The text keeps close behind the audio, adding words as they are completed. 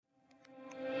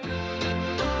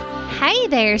Hey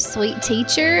there, sweet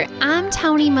teacher. I'm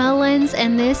Toni Mullins,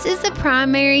 and this is the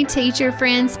Primary Teacher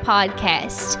Friends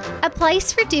podcast, a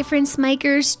place for difference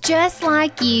makers just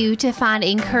like you to find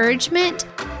encouragement,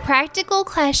 practical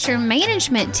classroom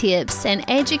management tips, and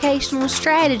educational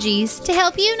strategies to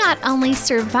help you not only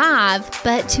survive,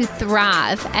 but to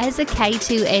thrive as a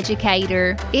K-2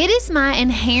 educator. It is my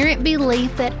inherent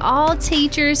belief that all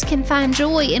teachers can find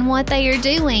joy in what they are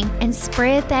doing and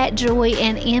spread that joy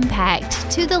and impact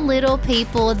to the little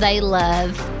people they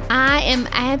love. I am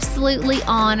absolutely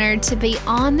honored to be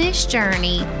on this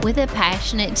journey with a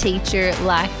passionate teacher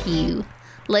like you.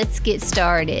 Let's get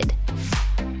started.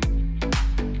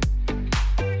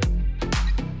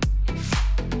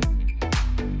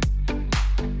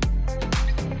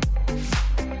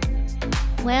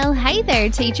 Well, hey there,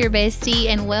 teacher bestie,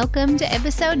 and welcome to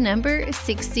episode number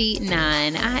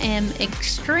 69. I am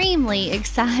extremely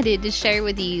excited to share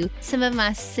with you some of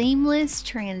my seamless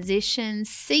transition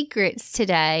secrets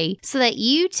today so that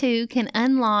you too can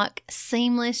unlock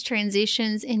seamless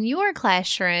transitions in your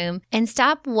classroom and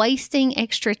stop wasting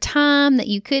extra time that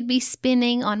you could be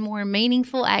spending on more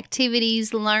meaningful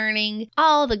activities, learning.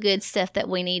 All the good stuff that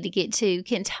we need to get to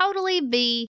can totally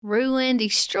be ruined,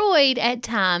 destroyed at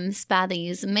times by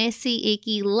these messy,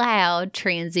 icky, loud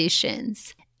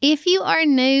transitions. If you are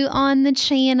new on the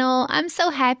channel, I'm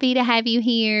so happy to have you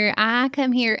here. I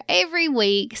come here every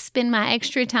week, spend my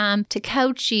extra time to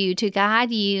coach you, to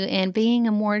guide you in being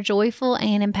a more joyful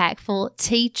and impactful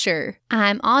teacher.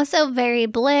 I'm also very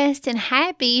blessed and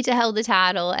happy to hold the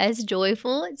title as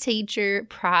Joyful Teacher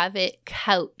Private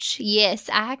Coach. Yes,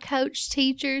 I coach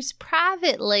teachers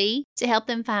privately to help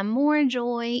them find more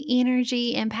joy,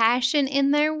 energy, and passion in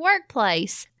their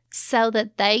workplace, so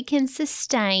that they can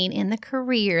sustain in the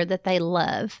career that they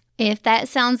love. If that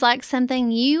sounds like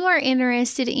something you are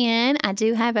interested in, I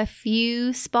do have a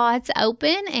few spots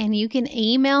open, and you can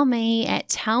email me at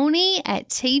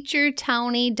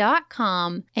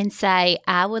toni@teachertoni.com and say,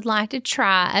 I would like to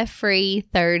try a free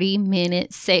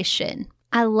 30-minute session.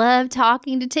 I love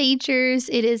talking to teachers.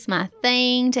 It is my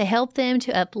thing to help them,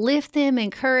 to uplift them,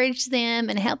 encourage them,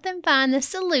 and help them find the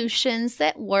solutions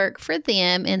that work for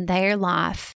them in their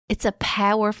life. It's a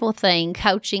powerful thing,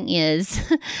 coaching is.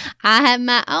 I have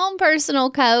my own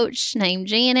personal coach named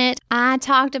Janet. I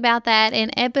talked about that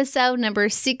in episode number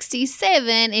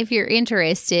 67 if you're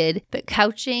interested. But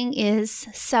coaching is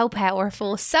so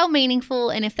powerful, so meaningful,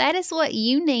 and if that is what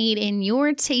you need in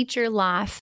your teacher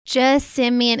life, just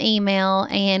send me an email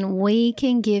and we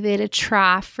can give it a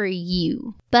try for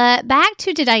you. But back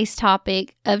to today's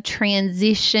topic of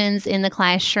transitions in the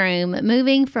classroom,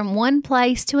 moving from one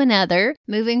place to another,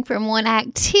 moving from one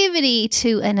activity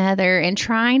to another, and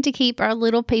trying to keep our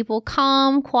little people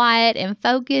calm, quiet, and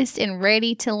focused and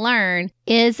ready to learn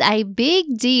is a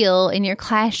big deal in your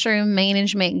classroom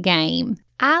management game.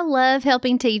 I love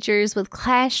helping teachers with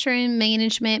classroom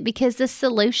management because the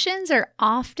solutions are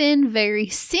often very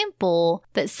simple,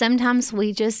 but sometimes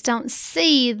we just don't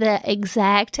see the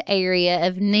exact area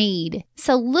of need.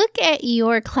 So look at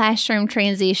your classroom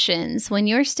transitions when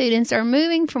your students are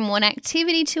moving from one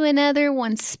activity to another,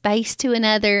 one space to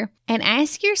another, and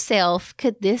ask yourself,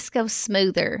 could this go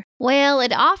smoother? Well,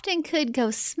 it often could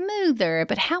go smoother,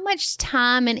 but how much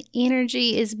time and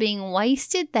energy is being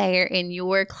wasted there in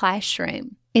your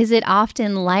classroom? Is it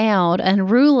often loud,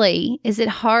 unruly? Is it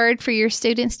hard for your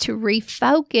students to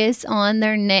refocus on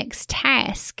their next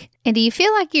task? And do you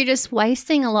feel like you're just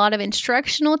wasting a lot of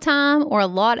instructional time or a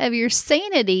lot of your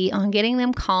sanity on getting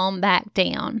them calmed back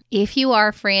down? If you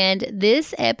are, friend,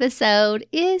 this episode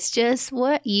is just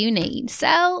what you need.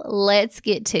 So let's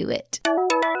get to it.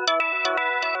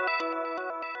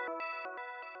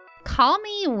 Call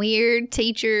me weird,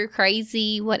 teacher,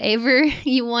 crazy, whatever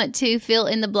you want to fill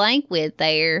in the blank with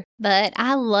there. But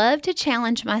I love to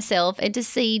challenge myself and to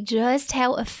see just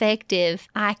how effective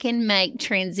I can make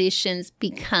transitions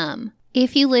become.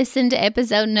 If you listen to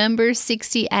episode number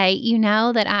 68, you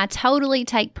know that I totally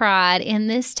take pride in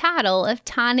this title of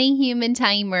Tiny Human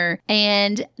Tamer.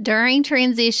 And during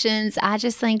transitions, I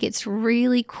just think it's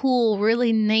really cool,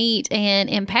 really neat, and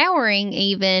empowering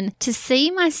even to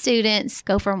see my students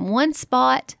go from one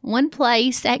spot, one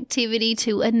place, activity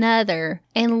to another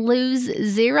and lose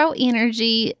zero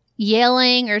energy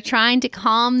yelling or trying to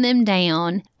calm them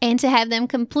down, and to have them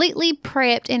completely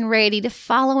prepped and ready to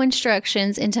follow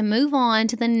instructions and to move on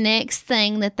to the next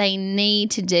thing that they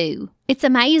need to do. It's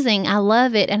amazing. I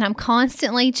love it, and I'm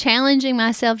constantly challenging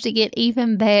myself to get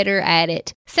even better at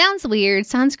it. Sounds weird,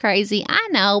 sounds crazy, I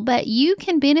know, but you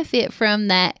can benefit from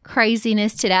that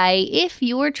craziness today if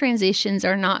your transitions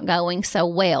are not going so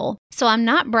well. So I'm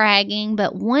not bragging,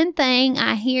 but one thing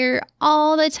I hear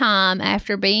all the time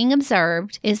after being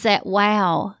observed is that,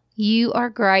 wow, you are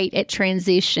great at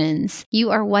transitions. You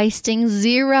are wasting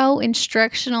zero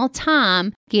instructional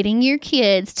time getting your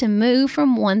kids to move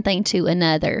from one thing to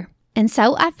another. And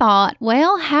so I thought,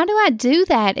 well, how do I do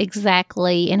that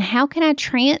exactly? And how can I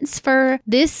transfer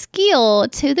this skill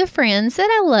to the friends that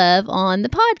I love on the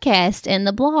podcast and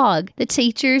the blog, the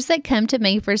teachers that come to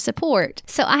me for support?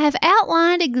 So I have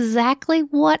outlined exactly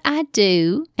what I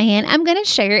do, and I'm going to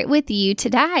share it with you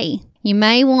today. You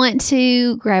may want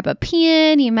to grab a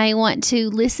pen, you may want to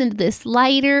listen to this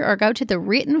later or go to the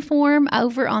written form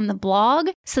over on the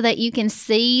blog so that you can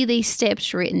see these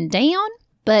steps written down.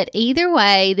 But either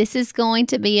way, this is going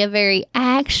to be a very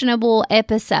actionable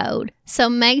episode. So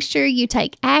make sure you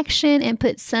take action and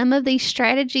put some of these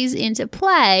strategies into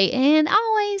play, and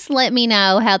always let me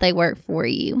know how they work for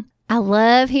you. I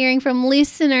love hearing from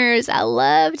listeners. I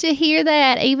love to hear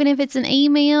that, even if it's an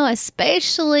email,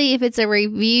 especially if it's a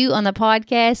review on the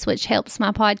podcast, which helps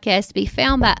my podcast be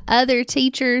found by other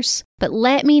teachers. But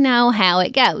let me know how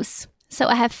it goes. So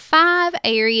I have 5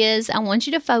 areas I want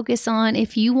you to focus on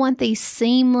if you want these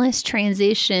seamless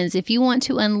transitions, if you want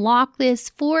to unlock this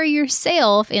for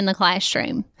yourself in the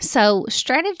classroom. So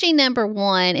strategy number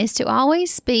 1 is to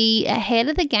always be ahead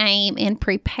of the game in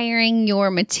preparing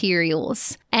your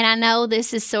materials. And I know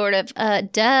this is sort of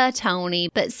duh, Tony,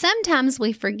 but sometimes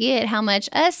we forget how much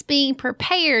us being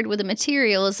prepared with the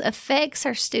materials affects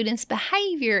our students'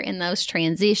 behavior in those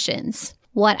transitions.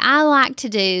 What I like to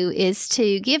do is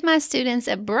to give my students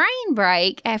a brain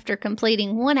break after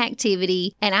completing one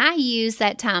activity, and I use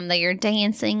that time they are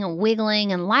dancing and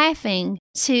wiggling and laughing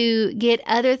to get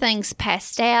other things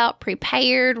passed out,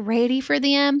 prepared, ready for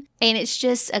them. And it's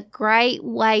just a great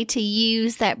way to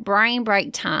use that brain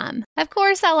break time. Of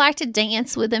course, I like to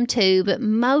dance with them too, but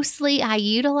mostly I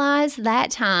utilize that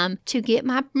time to get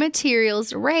my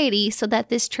materials ready so that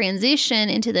this transition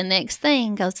into the next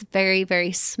thing goes very,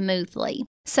 very smoothly.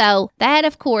 So that,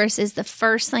 of course, is the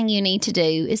first thing you need to do,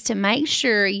 is to make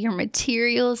sure your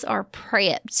materials are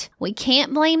prepped. We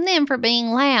can't blame them for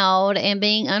being loud and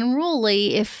being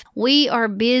unruly if we are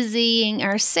busying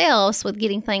ourselves with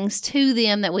getting things to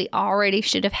them that we already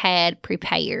should have had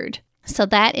prepared. So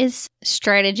that is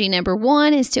strategy number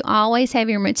 1, is to always have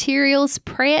your materials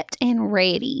prepped and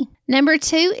ready. Number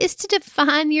 2 is to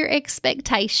define your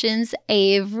expectations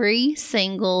every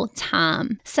single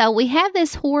time. So we have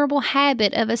this horrible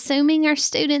habit of assuming our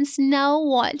students know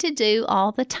what to do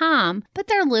all the time, but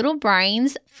their little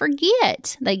brains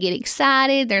forget. They get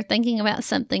excited, they're thinking about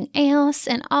something else,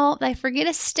 and they forget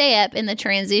a step in the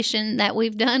transition that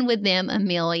we've done with them a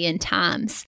million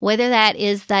times. Whether that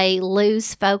is they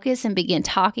lose focus and begin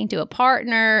talking to a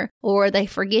partner, or they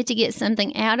forget to get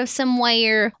something out of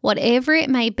somewhere, whatever it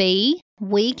may be,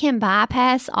 we can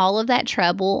bypass all of that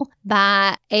trouble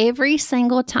by every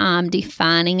single time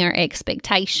defining our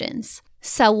expectations.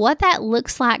 So what that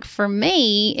looks like for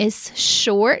me is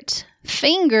short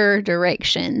finger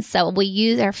directions. So we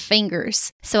use our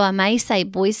fingers. So I may say,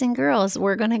 boys and girls,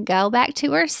 we're going to go back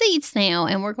to our seats now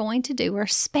and we're going to do our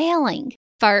spelling.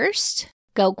 First,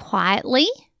 go quietly,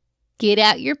 get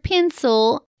out your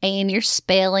pencil and your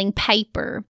spelling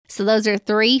paper. So those are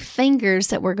 3 fingers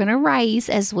that we're going to raise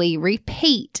as we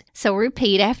repeat. So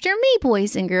repeat after me,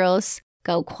 boys and girls.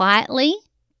 Go quietly,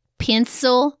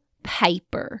 pencil,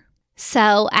 paper.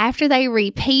 So after they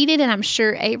repeat it, and I'm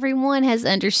sure everyone has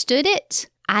understood it,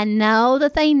 I know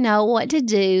that they know what to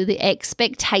do. The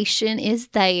expectation is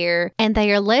there, and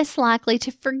they are less likely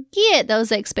to forget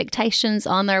those expectations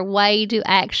on their way to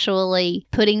actually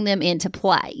putting them into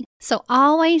play. So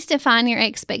always define your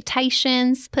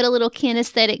expectations, put a little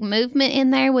kinesthetic movement in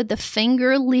there with the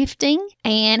finger lifting,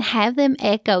 and have them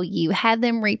echo you. Have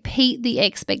them repeat the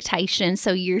expectation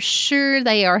so you're sure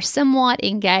they are somewhat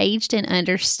engaged and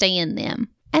understand them.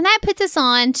 And that puts us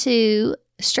on to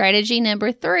strategy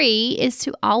number 3, is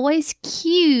to always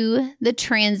cue the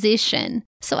transition.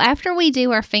 So after we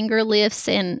do our finger lifts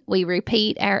and we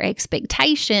repeat our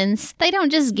expectations, they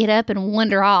don't just get up and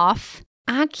wander off.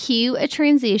 I cue a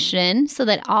transition so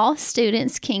that all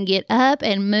students can get up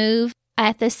and move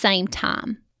at the same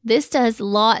time. This does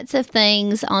lots of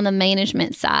things on the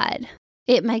management side.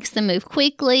 It makes them move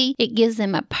quickly, it gives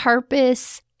them a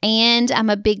purpose, and I'm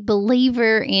a big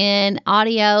believer in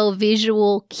audio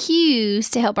visual cues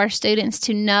to help our students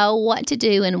to know what to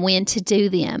do and when to do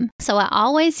them. So I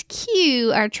always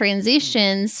cue our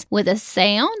transitions with a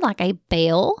sound like a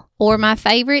bell, or my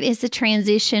favorite is the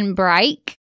transition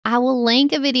break. I will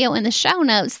link a video in the show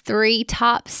notes, 3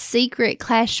 top secret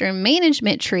classroom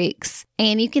management tricks,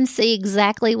 and you can see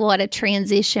exactly what a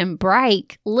transition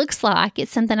break looks like.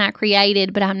 It's something I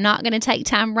created, but I'm not going to take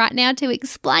time right now to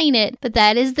explain it, but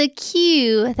that is the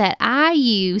cue that I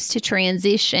use to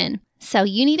transition. So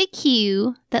you need a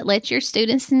cue that lets your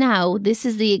students know this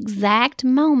is the exact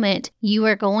moment you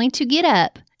are going to get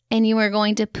up and you are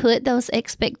going to put those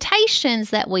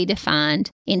expectations that we defined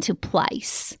into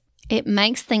place. It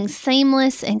makes things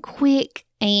seamless and quick,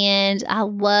 and I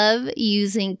love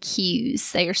using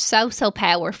cues. They are so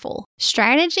powerful.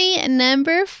 Strategy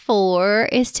number 4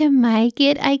 is to make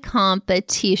it a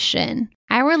competition.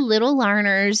 Our little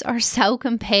learners are so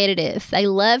competitive. They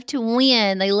love to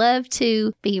win. They love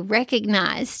to be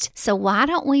recognized. So why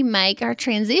don't we make our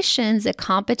transitions a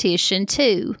competition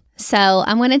too? So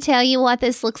I'm going to tell you what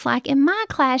this looks like in my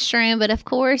classroom, but of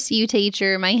course you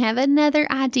teacher may have another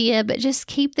idea, but just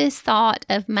keep this thought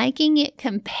of making it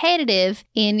competitive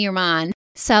in your mind.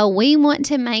 So we want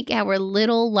to make our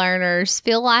little learners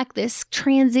feel like this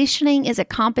transitioning is a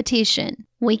competition.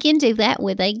 We can do that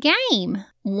with a game.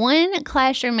 One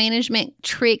classroom management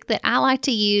trick that I like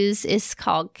to use is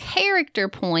called character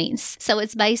points. So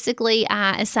it's basically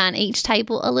I assign each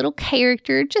table a little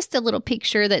character, just a little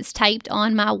picture that's taped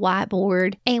on my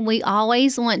whiteboard. And we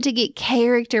always want to get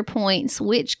character points.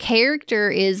 Which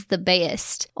character is the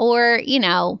best? Or,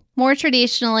 more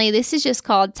traditionally, this is just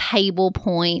called table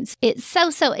points. It's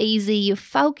so easy. You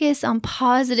focus on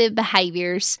positive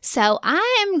behaviors. So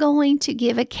I am going to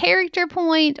give a character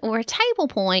point or a table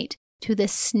point to the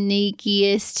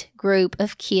sneakiest group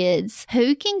of kids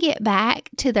who can get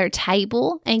back to their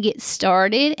table and get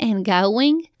started and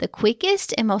going the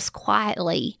quickest and most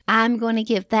quietly. I'm going to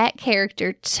give that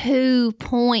character 2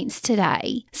 points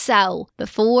today. So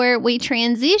before we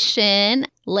transition,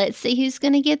 let's see who's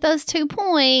going to get those 2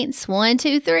 points. 1,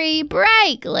 2, 3,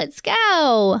 break. Let's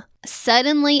go.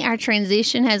 Suddenly our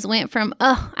transition has went from,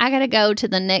 I got to go to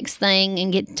the next thing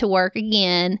and get to work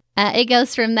again. It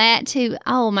goes from that to,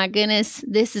 oh my goodness,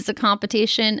 this is a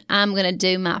competition. I'm going to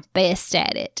do my best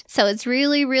at it. So it's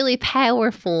really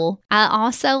powerful. I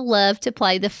also love to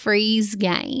play the freeze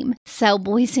game. So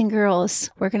boys and girls,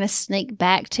 we're going to sneak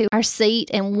back to our seat.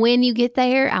 And when you get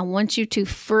there, I want you to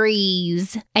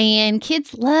freeze. And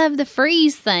kids love the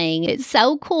freeze thing. It's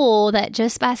so cool that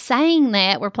just by saying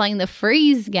that we're playing the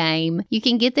freeze game, you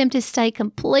can get them to stay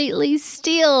completely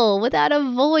still without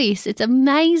a voice. It's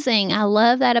amazing. I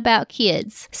love that about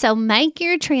kids. So make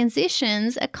your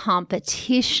transitions a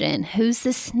competition. Who's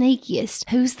the sneakiest?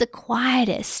 Who's the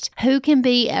quietest? Who can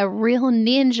be a real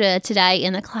ninja today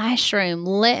in the classroom?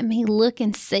 Let me look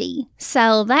and see.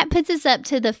 So that puts us up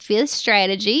to the 5th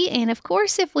strategy. And of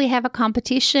course, if we have a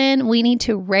competition, we need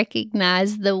to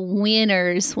recognize the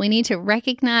winners. We need to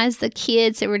recognize the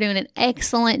kids that were doing an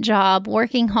excellent job,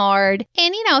 working hard.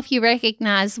 And if you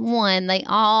recognize one, they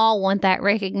all want that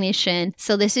recognition.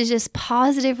 So this is just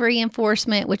positive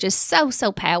reinforcement, which is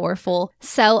so powerful.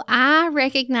 So I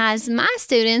recognize my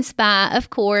students by, of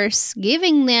course,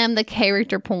 giving them the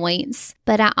character points,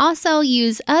 but I also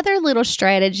use other little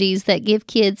strategies that give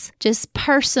kids just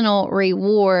personal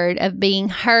reward of being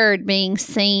heard, being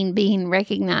seen, being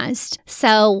recognized.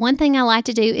 So one thing I like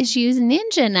to do is use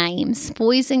ninja names.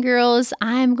 Boys and girls,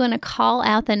 I'm going to call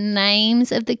out the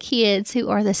names of the kids who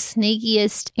are the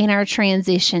sneakiest in our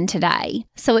transition today.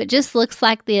 So it just looks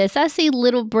like this. I see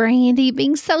little Brandy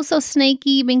being so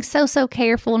sneaky, being so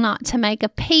careful not to make a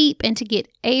peep and to get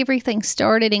everything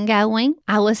started and going.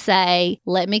 I will say,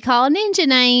 let me call ninja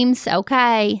names.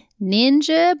 Okay.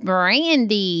 Ninja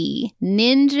Brandy,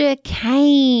 Ninja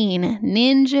Kane,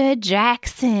 Ninja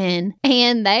Jackson,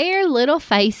 and their little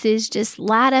faces just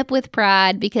light up with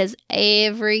pride because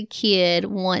every kid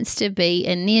wants to be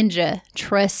a ninja.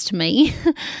 Trust me.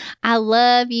 I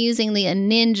love using the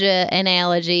ninja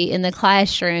analogy in the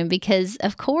classroom because,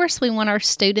 of course, we want our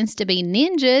students to be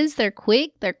ninjas. They're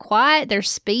quick, they're quiet, they're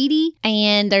speedy,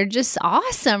 and they're just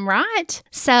awesome, right?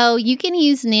 So you can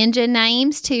use ninja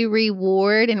names to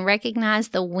reward and recognize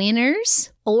the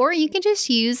winners. Or you can just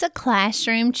use a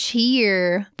classroom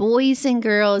cheer. Boys and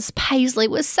girls, Paisley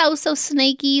was so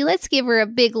sneaky. Let's give her a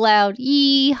big loud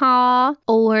yee-haw.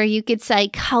 Or you could say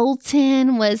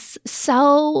Colton was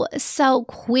so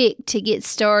quick to get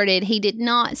started. He did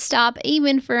not stop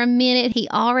even for a minute. He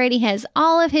already has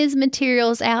all of his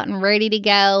materials out and ready to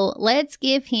go. Let's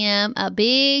give him a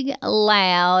big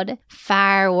loud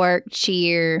firework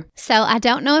cheer. So I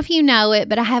don't know if you know it,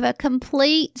 but I have a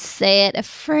complete set of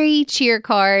free cheer cards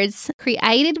cards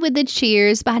created with the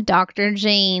cheers by Dr.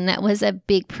 Jean. That was a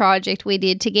big project we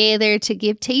did together to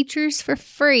give teachers for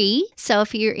free. So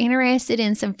if you're interested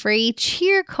in some free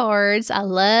cheer cards, I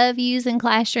love using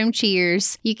classroom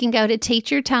cheers. You can go to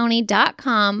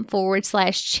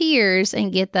teachertony.com/cheers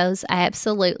and get those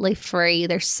absolutely free.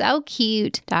 They're so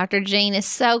cute. Dr. Jean is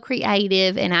so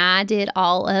creative, and I did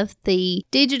all of the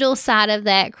digital side of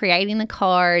that, creating the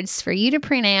cards for you to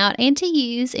print out and to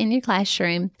use in your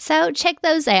classroom. So check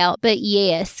those out. But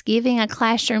yes, giving a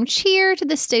classroom cheer to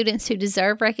the students who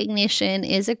deserve recognition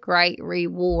is a great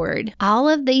reward. All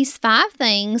of these 5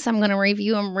 things, I'm going to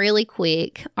review them really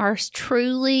quick, are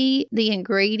truly the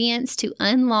ingredients to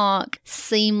unlock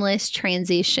seamless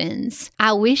transitions.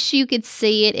 I wish you could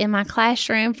see it in my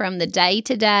classroom from the day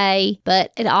to day,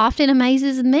 but it often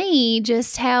amazes me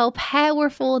just how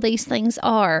powerful these things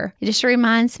are. It just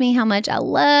reminds me how much I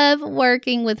love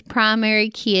working with primary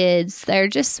kids. They're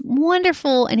just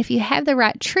wonderful, and if you have the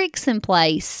right tricks in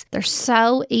place, they're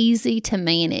so easy to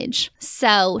manage.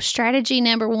 So, strategy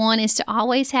number 1 is to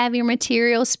always have your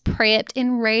materials prepped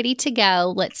and ready to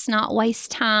go. Let's not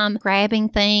waste time grabbing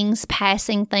things,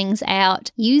 passing things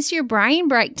out. Use your brain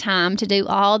break time to do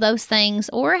all those things,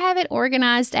 or have it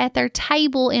organized at their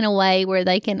table in a way where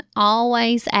they can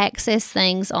always access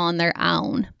things on their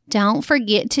own. Don't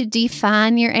forget to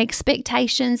define your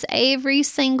expectations every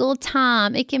single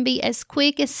time. It can be as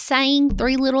quick as saying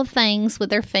 3 little things with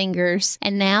their fingers,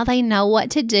 and now they know what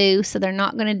to do, so they're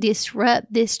not going to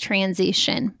disrupt this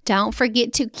transition. Don't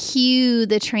forget to cue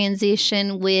the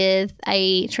transition with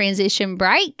a transition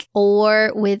break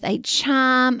or with a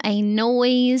chime, a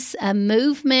noise, a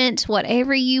movement,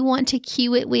 whatever you want to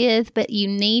cue it with, but you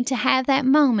need to have that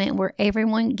moment where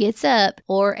everyone gets up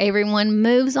or everyone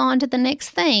moves on to the next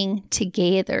thing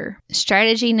together.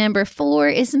 Strategy number 4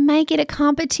 is make it a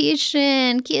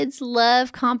competition. Kids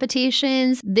love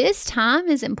competitions. This time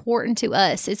is important to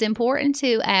us. It's important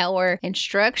to our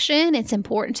instruction. It's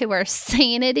important to our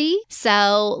sanity.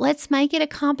 So let's make it a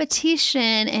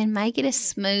competition and make it as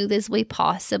smooth as we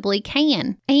possibly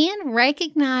can. And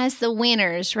recognize the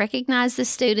winners. Recognize the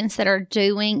students that are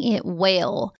doing it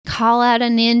well. Call out a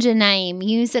ninja name.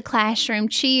 Use a classroom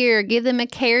cheer. Give them a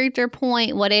character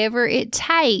point, whatever it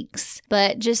takes.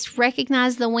 But just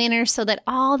recognize the winner so that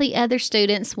all the other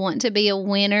students want to be a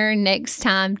winner next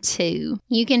time too.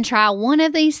 You can try one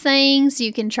of these things,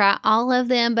 you can try all of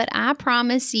them, but I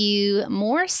promise you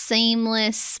more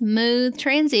seamless, smooth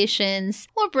transitions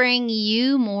will bring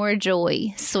you more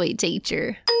joy, sweet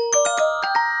teacher.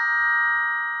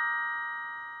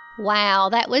 Wow,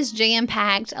 that was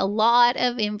jam-packed, a lot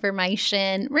of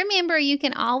information. Remember, you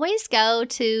can always go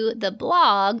to the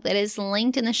blog that is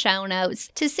linked in the show notes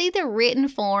to see the written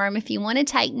form if you want to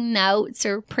take notes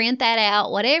or print that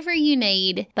out, whatever you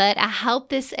need. But I hope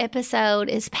this episode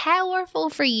is powerful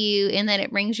for you and that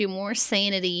it brings you more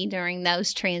sanity during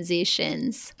those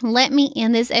transitions. Let me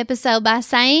end this episode by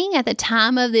saying at the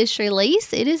time of this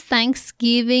release, it is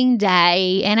Thanksgiving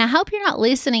Day. And I hope you're not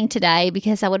listening today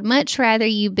because I would much rather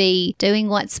you be doing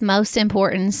what's most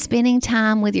important, spending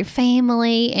time with your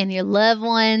family and your loved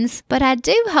ones. But I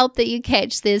do hope that you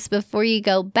catch this before you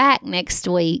go back next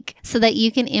week so that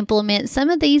you can implement some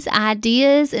of these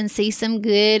ideas and see some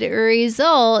good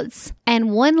results.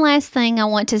 And one last thing I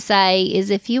want to say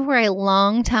is if you were a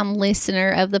long-time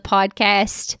listener of the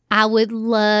podcast, I would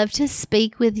love to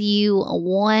speak with you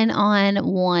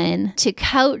one-on-one, to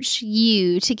coach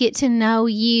you, to get to know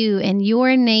you and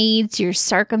your needs, your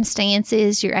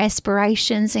circumstances, your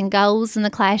aspirations and goals in the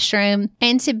classroom,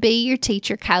 and to be your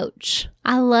teacher coach.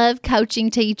 I love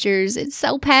coaching teachers. It's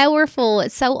so powerful.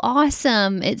 It's so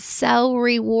awesome. It's so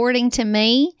rewarding to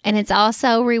me. And it's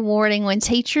also rewarding when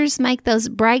teachers make those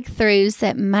breakthroughs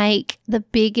that make the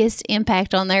biggest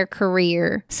impact on their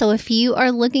career. So if you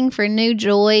are looking for new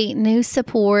joy, new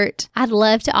support, I'd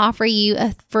love to offer you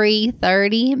a free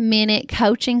 30-minute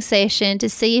coaching session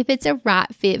to see if it's a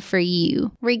right fit for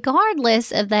you.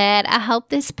 Regardless of that, I hope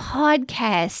this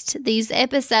podcast, these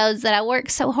episodes that I work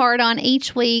so hard on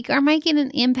each week, are making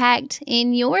an impact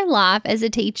in your life as a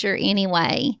teacher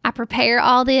anyway. I prepare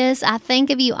all this, I think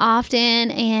of you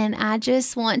often, and I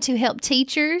just want to help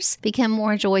teachers become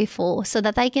more joyful so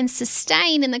that they can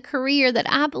sustain in the career that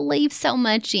I believe so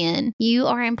much in. You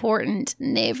are important.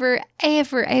 Never,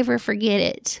 ever, ever forget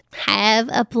it. Have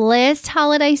a blessed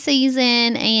holiday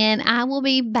season, and I will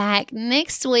be back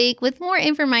next week with more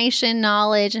information,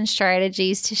 knowledge, and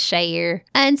strategies to share.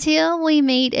 Until we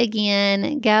meet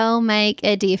again, go make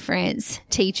a difference,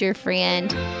 teacher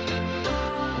friend.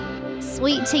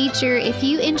 Sweet teacher, if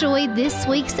you enjoyed this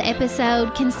week's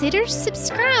episode, consider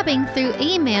subscribing through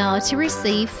email to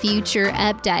receive future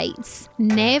updates.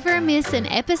 Never miss an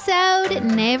episode,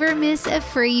 never miss a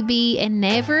freebie, and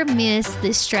never miss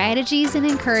the strategies and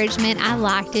encouragement I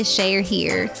like to share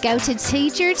here. Go to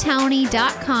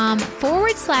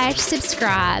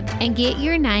teachertony.com/subscribe and get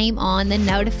your name on the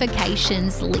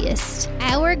notifications list.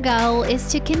 Our goal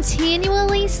is to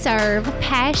continually serve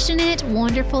passionate,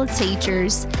 wonderful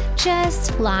teachers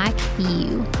just like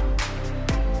you.